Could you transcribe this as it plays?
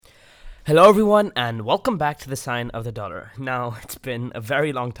Hello, everyone, and welcome back to the Sign of the Dollar. Now, it's been a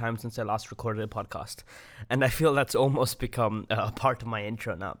very long time since I last recorded a podcast, and I feel that's almost become a part of my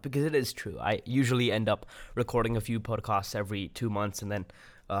intro now, because it is true. I usually end up recording a few podcasts every 2 months and then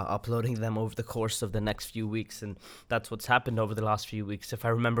uploading them over the course of the next few weeks, and that's what's happened over the last few weeks. If I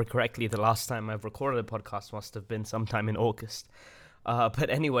remember correctly, the last time I've recorded a podcast must have been sometime in August. But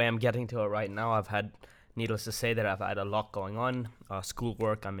anyway, I'm getting to it right now. Needless to say that I've had a lot going on.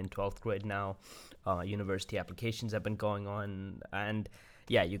 Schoolwork, I'm in 12th grade now. University applications have been going on. And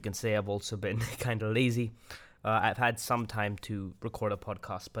yeah, you can say I've also been kind of lazy. I've had some time to record a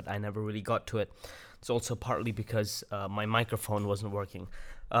podcast, but I never really got to it. It's also partly because my microphone wasn't working.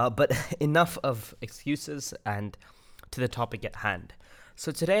 But enough of excuses and to the topic at hand.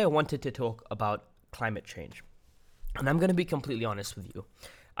 So today I wanted to talk about climate change. And I'm going to be completely honest with you.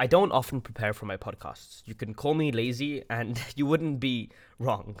 I don't often prepare for my podcasts. You can call me lazy, and you wouldn't be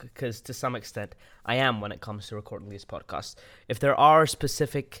wrong, because to some extent, I am when it comes to recording these podcasts. If there are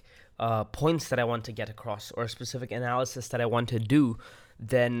specific points that I want to get across, or a specific analysis that I want to do,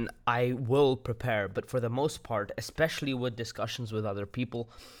 then I will prepare. But for the most part, especially with discussions with other people,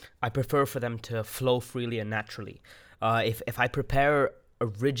 I prefer for them to flow freely and naturally. If I prepare a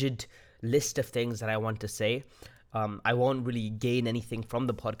rigid list of things that I want to say, I won't really gain anything from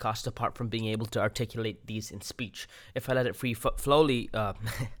the podcast apart from being able to articulate these in speech. If I let it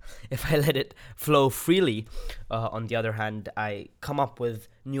if I let it flow freely, on the other hand, I come up with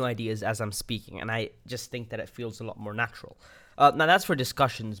new ideas as I'm speaking, and I just think that it feels a lot more natural. Now that's for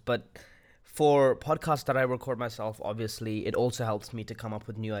discussions, but for podcasts that I record myself, obviously, it also helps me to come up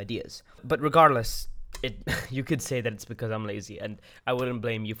with new ideas. But regardless, you could say that it's because I'm lazy, and I wouldn't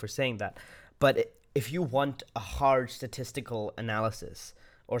blame you for saying that. But if you want a hard statistical analysis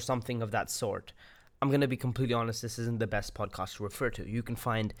or something of that sort, I'm going to be completely honest, this isn't the best podcast to refer to. You can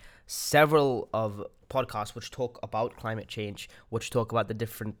find several of podcasts which talk about climate change, which talk about the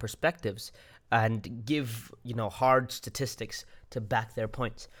different perspectives and give, hard statistics to back their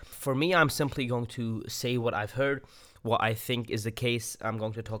points. For me, I'm simply going to say what I've heard, what I think is the case. I'm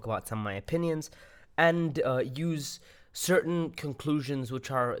going to talk about some of my opinions and use certain conclusions which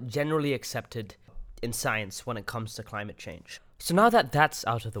are generally accepted in science when it comes to climate change. So now that that's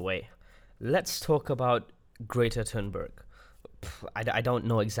out of the way, let's talk about Greta Thunberg. I don't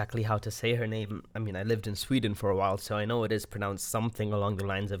know exactly how to say her name. I mean, I lived in Sweden for a while, so I know it is pronounced something along the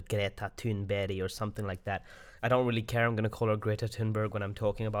lines of Greta Thunberg or something like that. I don't really care. I'm going to call her Greta Thunberg when I'm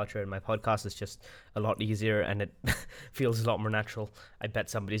talking about her in my podcast. It's just a lot easier and it feels a lot more natural. I bet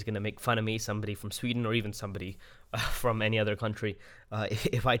somebody's going to make fun of me, somebody from Sweden or even somebody from any other country,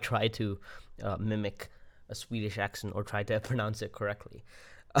 if I try to mimic a Swedish accent or try to pronounce it correctly.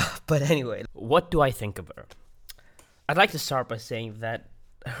 But anyway, what do I think of her? I'd like to start by saying that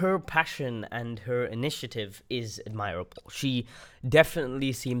her passion and her initiative is admirable. She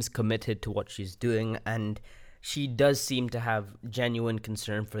definitely seems committed to what she's doing, and she does seem to have genuine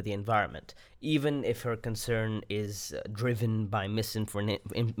concern for the environment, even if her concern is driven by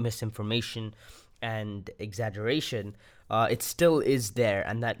misinformation and exaggeration. It still is there,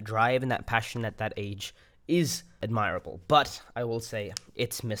 and that drive and that passion at that age is admirable, but I will say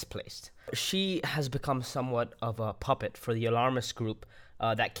it's misplaced. She has become somewhat of a puppet for the alarmist group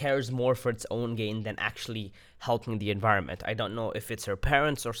that cares more for its own gain than actually helping the environment. I don't know if it's her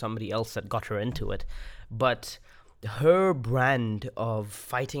parents or somebody else that got her into it, but her brand of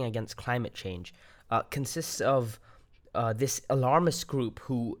fighting against climate change consists of this alarmist group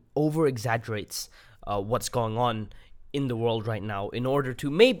who over-exaggerates what's going on in the world right now in order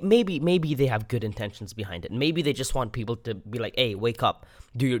to maybe they have good intentions behind it. Maybe they just want people to be like, hey, wake up,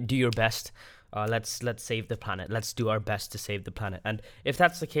 do your best. Let's save the planet. Let's do our best to save the planet. And if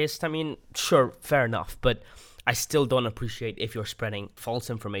that's the case, I mean, sure, fair enough. But I still don't appreciate if you're spreading false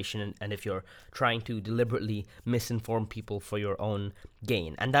information and if you're trying to deliberately misinform people for your own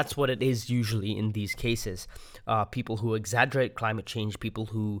gain. And that's what it is usually in these cases. People who exaggerate climate change, people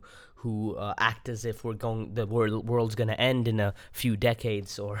who act as if the world's going to end in a few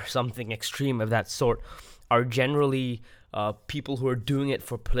decades or something extreme of that sort, are generally people who are doing it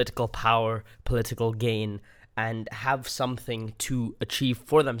for political power, political gain, and have something to achieve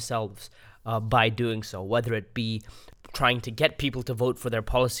for themselves by doing so, whether it be trying to get people to vote for their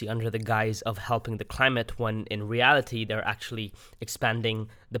policy under the guise of helping the climate, when in reality they're actually expanding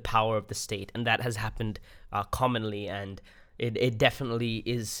the power of the state. And that has happened commonly, and it definitely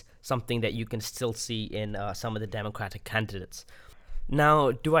is something that you can still see in some of the Democratic candidates.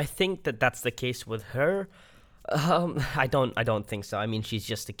 Now, do I think that that's the case with her? I don't think so. I mean, she's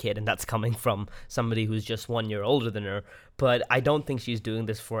just a kid, and that's coming from somebody who's just 1 year older than her. But I don't think she's doing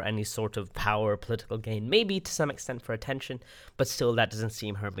this for any sort of power or political gain. Maybe to some extent for attention, but still, that doesn't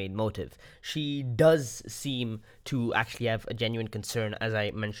seem her main motive. She does seem to actually have a genuine concern, as I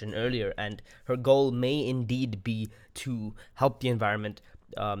mentioned earlier, and her goal may indeed be to help the environment,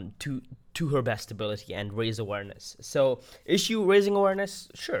 to her best ability and raise awareness. So, is she raising awareness?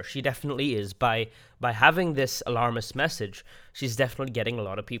 Sure, she definitely is. By having this alarmist message, she's definitely getting a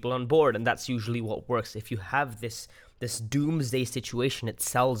lot of people on board, and that's usually what works. If you have this doomsday situation, it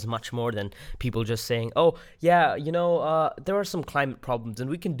sells much more than people just saying, "Oh, yeah, there are some climate problems, and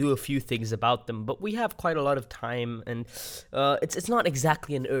we can do a few things about them, but we have quite a lot of time, and it's not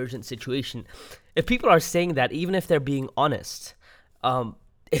exactly an urgent situation." If people are saying that, even if they're being honest, um,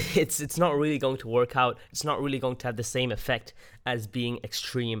 it's not really going to work out. It's not really going to have the same effect as being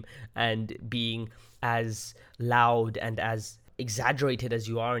extreme and being as loud and as exaggerated as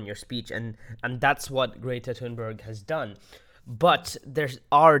you are in your speech, and that's what Greta Thunberg has done. But there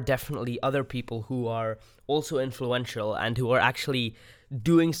are definitely other people who are also influential and who are actually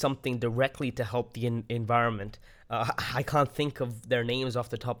doing something directly to help the environment. I can't think of their names off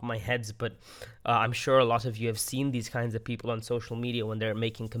the top of my head, but I'm sure a lot of you have seen these kinds of people on social media when they're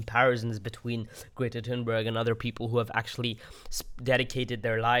making comparisons between Greta Thunberg and other people who have actually dedicated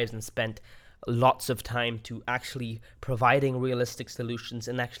their lives and spent lots of time to actually providing realistic solutions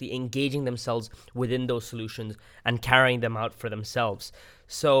and actually engaging themselves within those solutions and carrying them out for themselves.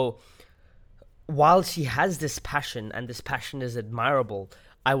 So while she has this passion, and this passion is admirable,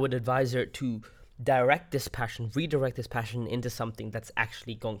 I would advise her to redirect this passion into something that's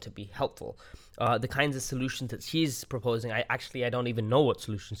actually going to be helpful. The kinds of solutions that she's proposing, I don't even know what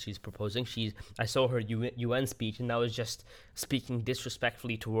solutions she's proposing. I saw her UN speech, and that was just speaking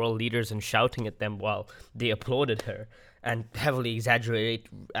disrespectfully to world leaders and shouting at them while they applauded her and heavily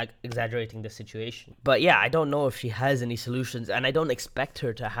exaggerating the situation. But yeah, I don't know if she has any solutions, and I don't expect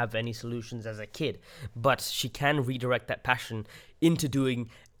her to have any solutions as a kid, but she can redirect that passion into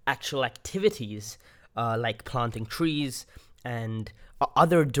doing actual activities, like planting trees and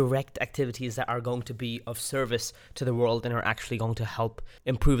other direct activities that are going to be of service to the world and are actually going to help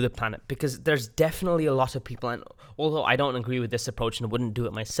improve the planet. Because there's definitely a lot of people, and although I don't agree with this approach and wouldn't do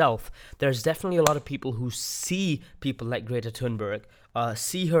it myself, there's definitely a lot of people who see people like Greta Thunberg,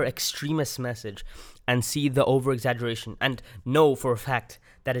 see her extremist message, and see the over-exaggeration, and know for a fact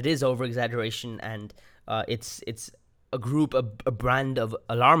that it is over-exaggeration, and it's a brand of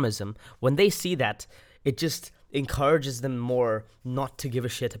alarmism. When they see that, it just encourages them more not to give a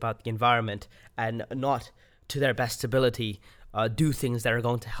shit about the environment and not, to their best ability, do things that are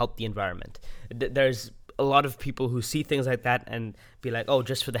going to help the environment. There's a lot of people who see things like that and be like, oh,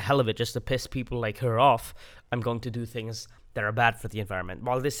 just for the hell of it, just to piss people like her off, I'm going to do things that are bad for the environment.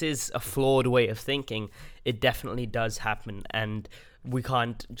 While this is a flawed way of thinking, it definitely does happen, and we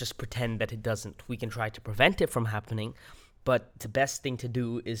can't just pretend that it doesn't. We can try to prevent it from happening, but the best thing to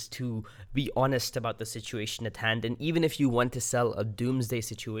do is to be honest about the situation at hand. And even if you want to sell a doomsday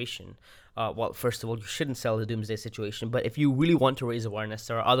situation, well, first of all, you shouldn't sell the doomsday situation, but if you really want to raise awareness,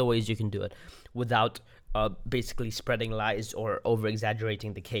 there are other ways you can do it without basically spreading lies or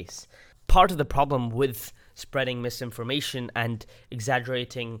over-exaggerating the case. Part of the problem with spreading misinformation and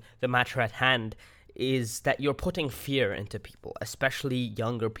exaggerating the matter at hand is that you're putting fear into people, especially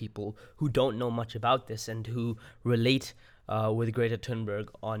younger people who don't know much about this and who relate with Greta Thunberg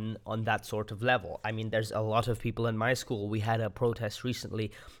on that sort of level. I mean, there's a lot of people in my school. We had a protest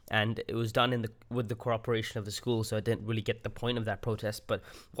recently, and it was done with the cooperation of the school, so I didn't really get the point of that protest, but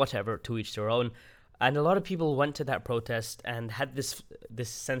whatever, to each their own. And a lot of people went to that protest and had this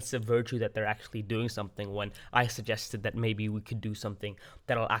sense of virtue that they're actually doing something, when I suggested that maybe we could do something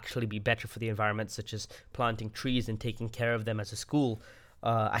that'll actually be better for the environment, such as planting trees and taking care of them as a school.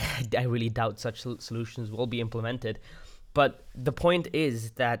 I really doubt such solutions will be implemented. But the point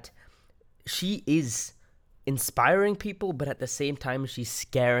is that she is inspiring people, but at the same time, she's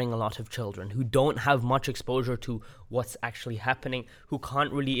scaring a lot of children who don't have much exposure to what's actually happening, who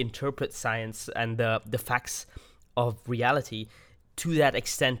can't really interpret science and the facts of reality to that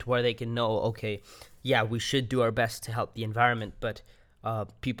extent where they can know, okay, yeah, we should do our best to help the environment, but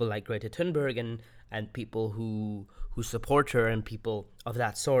people like Greta Thunberg and people who support her and people of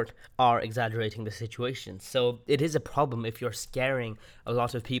that sort are exaggerating the situation. So it is a problem if you're scaring a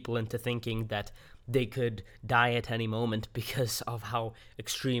lot of people into thinking that they could die at any moment because of how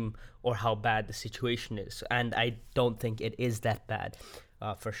extreme or how bad the situation is. And I don't think it is that bad,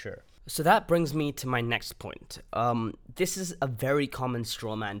 for sure. So that brings me to my next point. This is a very common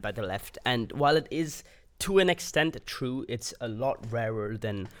straw man by the left, and while it is To an extent, true. It's a lot rarer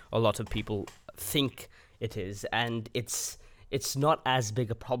than a lot of people think it is, and it's not as big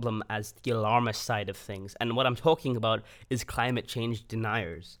a problem as the alarmist side of things. And what I'm talking about is climate change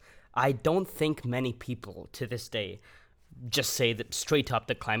deniers. I don't think many people to this day just say that straight up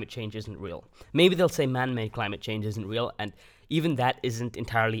that climate change isn't real. Maybe they'll say man-made climate change isn't real, and even that isn't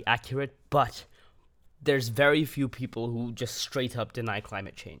entirely accurate, but there's very few people who just straight up deny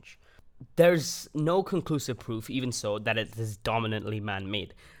climate change. There's no conclusive proof, even so, that it is dominantly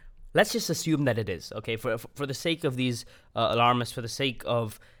man-made. Let's just assume that it is, okay? For the sake of these alarmists, for the sake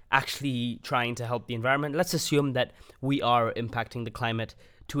of actually trying to help the environment, let's assume that we are impacting the climate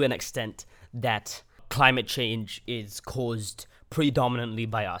to an extent that climate change is caused predominantly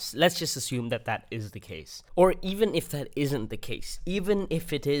by us. Let's just assume that that is the case. Or even if that isn't the case, even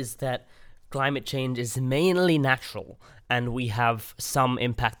if it is that climate change is mainly natural and we have some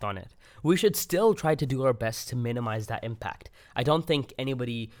impact on it, we should still try to do our best to minimize that impact. I don't think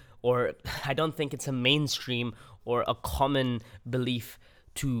it's a mainstream or a common belief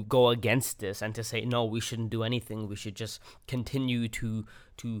to go against this and to say, no, we shouldn't do anything. We should just continue to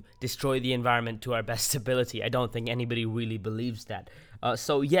destroy the environment to our best ability. I don't think anybody really believes that.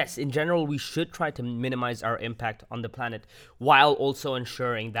 So yes, in general, we should try to minimize our impact on the planet while also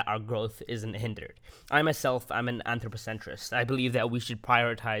ensuring that our growth isn't hindered. I'm an anthropocentrist. I believe that we should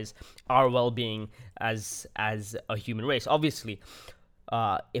prioritize our well-being as a human race. Obviously,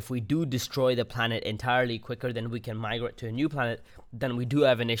 if we do destroy the planet entirely quicker than we can migrate to a new planet, then we do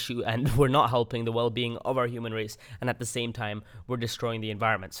have an issue, and we're not helping the well-being of our human race, and at the same time, we're destroying the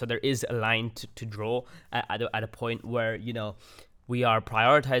environment. So there is a line to draw at a point where, we are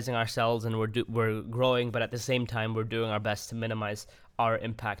prioritizing ourselves and we're growing, but at the same time, we're doing our best to minimize our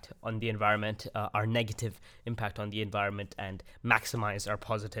impact on the environment, our negative impact on the environment, and maximize our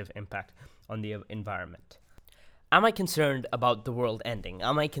positive impact on the environment. Am I concerned about the world ending?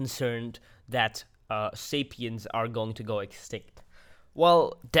 Am I concerned that sapiens are going to go extinct?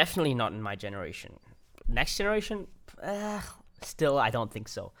 Well, definitely not in my generation. Next generation? Still, I don't think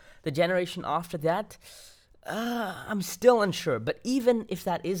so. The generation after that? I'm still unsure. But even if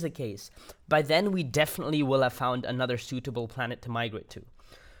that is the case, by then we definitely will have found another suitable planet to migrate to.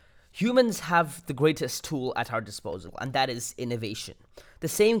 Humans have the greatest tool at our disposal, and that is innovation. The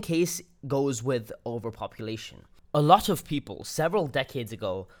same case goes with overpopulation. A lot of people, several decades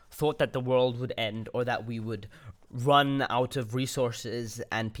ago, thought that the world would end or that we would run out of resources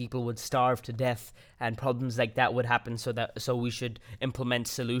and people would starve to death and problems like that would happen, so we should implement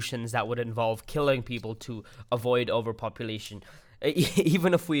solutions that would involve killing people to avoid overpopulation.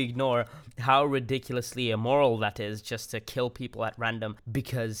 Even if we ignore how ridiculously immoral that is, just to kill people at random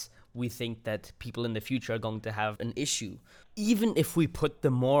because we think that people in the future are going to have an issue. Even if we put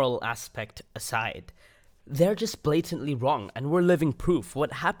the moral aspect aside, they're just blatantly wrong, and we're living proof.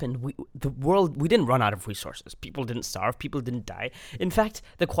 What happened, we didn't run out of resources. People didn't starve, people didn't die. In fact,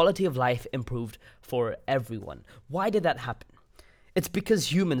 the quality of life improved for everyone. Why did that happen? It's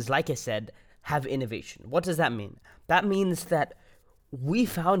because humans, like I said, have innovation. What does that mean? That means that we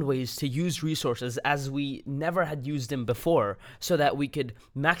found ways to use resources as we never had used them before so that we could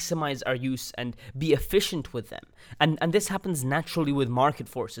maximize our use and be efficient with them. And this happens naturally with market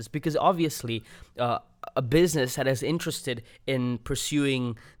forces because obviously a business that is interested in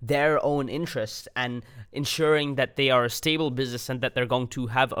pursuing their own interests and ensuring that they are a stable business and that they're going to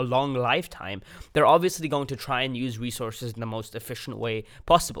have a long lifetime, they're obviously going to try and use resources in the most efficient way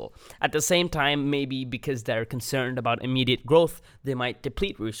possible. At the same time, maybe because they're concerned about immediate growth, they might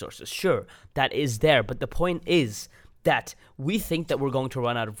deplete resources. Sure, that is there, but the point is that we think that we're going to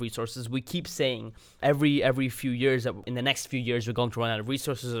run out of resources. We keep saying every few years that in the next few years we're going to run out of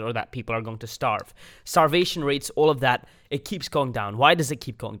resources or that people are going to starve. Starvation rates, all of that, it keeps going down. Why does it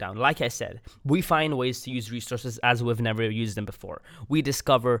keep going down? Like I said, we find ways to use resources as we've never used them before. We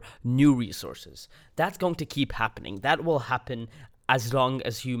discover new resources. That's going to keep happening. That will happen as long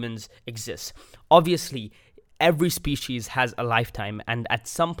as humans exist. Obviously, every species has a lifetime, and at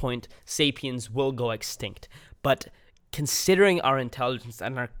some point, sapiens will go extinct. But considering our intelligence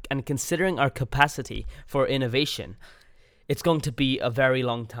and considering our capacity for innovation, it's going to be a very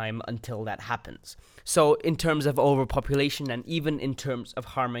long time until that happens. So in terms of overpopulation and even in terms of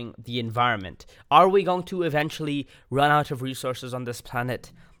harming the environment, are we going to eventually run out of resources on this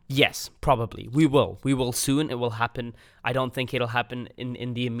planet? Yes, probably. We will. We will soon. It will happen. I don't think it'll happen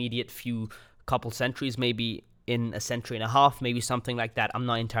in the immediate few couple centuries, maybe in a century and a half, maybe something like that. I'm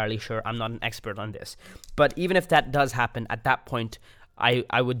not entirely sure. I'm not an expert on this. But even if that does happen, at that point,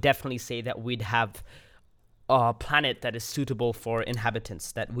 I would definitely say that we'd have a planet that is suitable for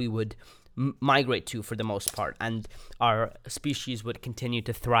inhabitants, that we would migrate to for the most part, and our species would continue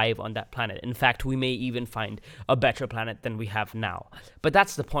to thrive on that planet. In fact, we may even find a better planet than we have now. But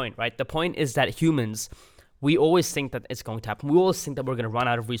that's the point, right? The point is that humans, we always think that it's going to happen. We always think that we're going to run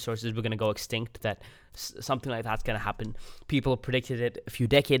out of resources, we're going to go extinct, that something like that's going to happen. People predicted it a few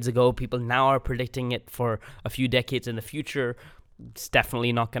decades ago. People now are predicting it for a few decades in the future. It's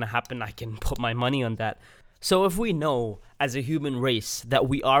definitely not going to happen. I can put my money on that. So if we know as a human race that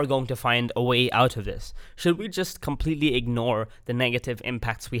we are going to find a way out of this, should we just completely ignore the negative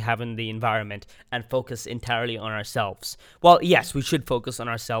impacts we have in the environment and focus entirely on ourselves? Well, yes, we should focus on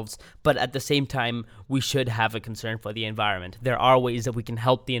ourselves, but at the same time, we should have a concern for the environment. There are ways that we can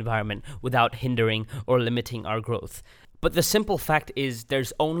help the environment without hindering or limiting our growth. But the simple fact is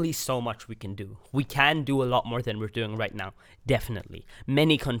there's only so much we can do. We can do a lot more than we're doing right now, definitely.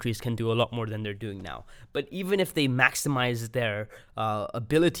 Many countries can do a lot more than they're doing now. But even if they maximize their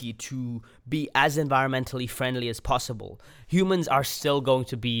ability to be as environmentally friendly as possible, humans are still going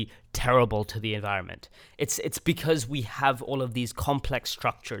to be terrible to the environment. It's because we have all of these complex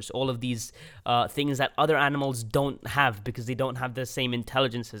structures, all of these things that other animals don't have because they don't have the same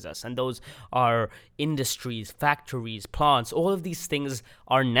intelligence as us. And those are industries, factories, plants. All of these things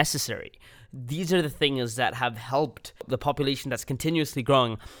are necessary. These are the things that have helped the population that's continuously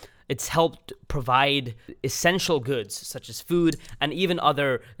growing. It's helped provide essential goods such as food and even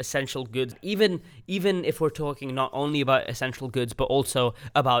other essential goods, even if we're talking not only about essential goods but also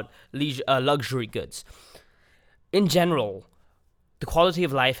about luxury goods. In general, the quality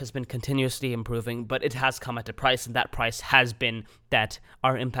of life has been continuously improving, but it has come at a price, and that price has been that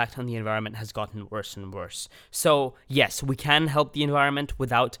our impact on the environment has gotten worse and worse. So, yes, we can help the environment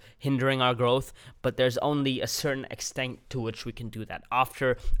without hindering our growth, but there's only a certain extent to which we can do that.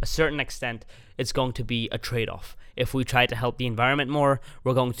 After a certain extent, it's going to be a trade-off. If we try to help the environment more,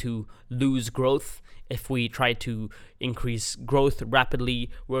 we're going to lose growth. If we try to increase growth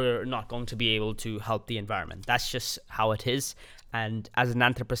rapidly, we're not going to be able to help the environment. That's just how it is. And as an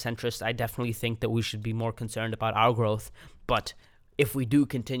anthropocentrist, I definitely think that we should be more concerned about our growth. But if we do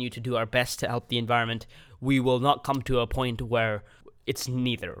continue to do our best to help the environment, we will not come to a point where it's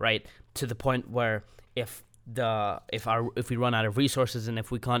neither, right? To the point where if we run out of resources and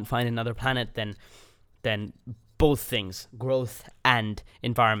if we can't find another planet, then both things, growth and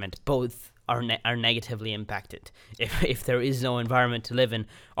environment, both are negatively impacted. If there is no environment to live in,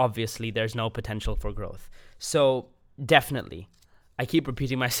 obviously there's no potential for growth. So definitely, I keep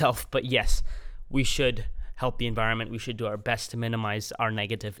repeating myself, but yes, we should help the environment. We should do our best to minimize our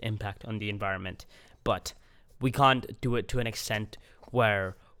negative impact on the environment, but we can't do it to an extent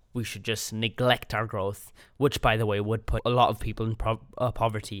where we should just neglect our growth, which, by the way, would put a lot of people in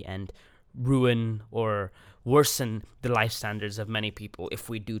poverty and ruin or worsen the life standards of many people if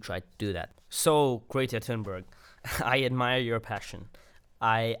we do try to do that. So, Greta Thunberg, I admire your passion.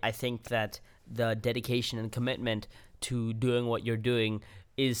 I think that the dedication and commitment to doing what you're doing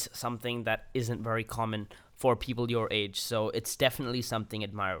is something that isn't very common for people your age. So it's definitely something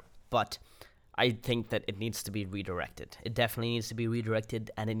admirable. But I think that it needs to be redirected. It definitely needs to be redirected,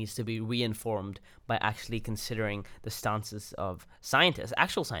 and it needs to be reinformed by actually considering the stances of scientists,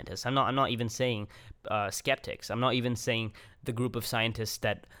 actual scientists. I'm not even saying skeptics. I'm not even saying the group of scientists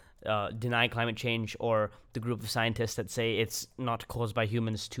that deny climate change, or the group of scientists that say it's not caused by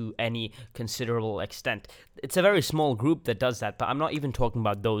humans to any considerable extent. It's a very small group that does that, but I'm not even talking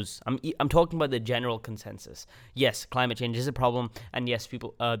about those. I'm talking about the general consensus. Yes, climate change is a problem, and yes,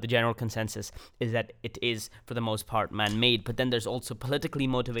 the general consensus is that it is, for the most part, man-made, but then there's also politically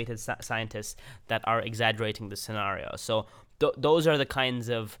motivated scientists that are exaggerating the scenario. So those are the kinds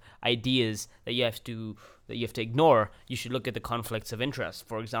of ideas that you have to ignore. You should look at the conflicts of interest.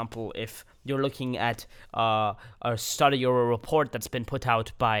 For example, if you're looking at a study or a report that's been put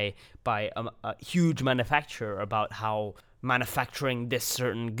out by a huge manufacturer about how manufacturing this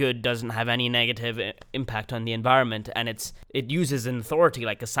certain good doesn't have any negative impact on the environment, and it uses an authority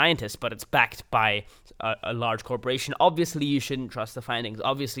like a scientist, but it's backed by a large corporation, obviously you shouldn't trust the findings.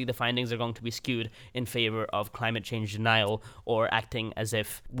 Obviously the findings are going to be skewed in favor of climate change denial, or acting as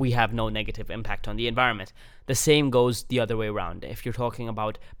if we have no negative impact on the environment. The same goes the other way around. If you're talking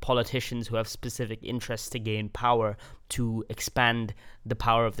about politicians who have specific interests to gain power, to expand the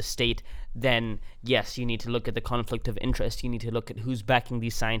power of the state, then yes, you need to look at the conflict of interest. You need to look at who's backing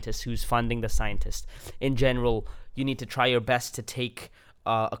these scientists, who's funding the scientists. In general, you need to try your best to take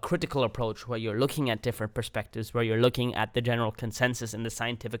a critical approach where you're looking at different perspectives, where you're looking at the general consensus in the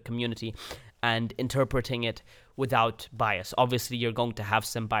scientific community and interpreting it without bias. Obviously, you're going to have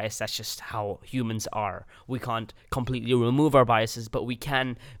some bias. That's just how humans are. We can't completely remove our biases, but we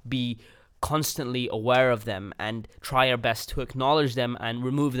can be constantly aware of them and try our best to acknowledge them and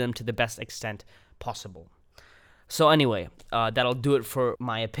remove them to the best extent possible. So anyway, that'll do it for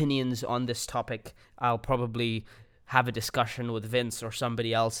my opinions on this topic. I'll probably have a discussion with Vince or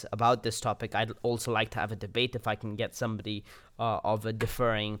somebody else about this topic. I'd also like to have a debate if I can get somebody of a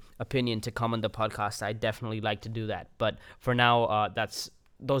differing opinion to come on the podcast. I'd definitely like to do that. But for now,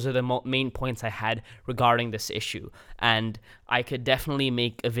 those are the main points I had regarding this issue. And I could definitely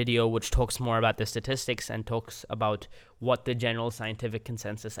make a video which talks more about the statistics and talks about what the general scientific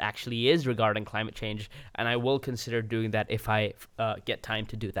consensus actually is regarding climate change. And I will consider doing that if I get time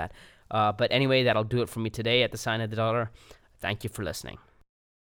to do that. But anyway, that'll do it for me today at the Sign of the Dollar. Thank you for listening.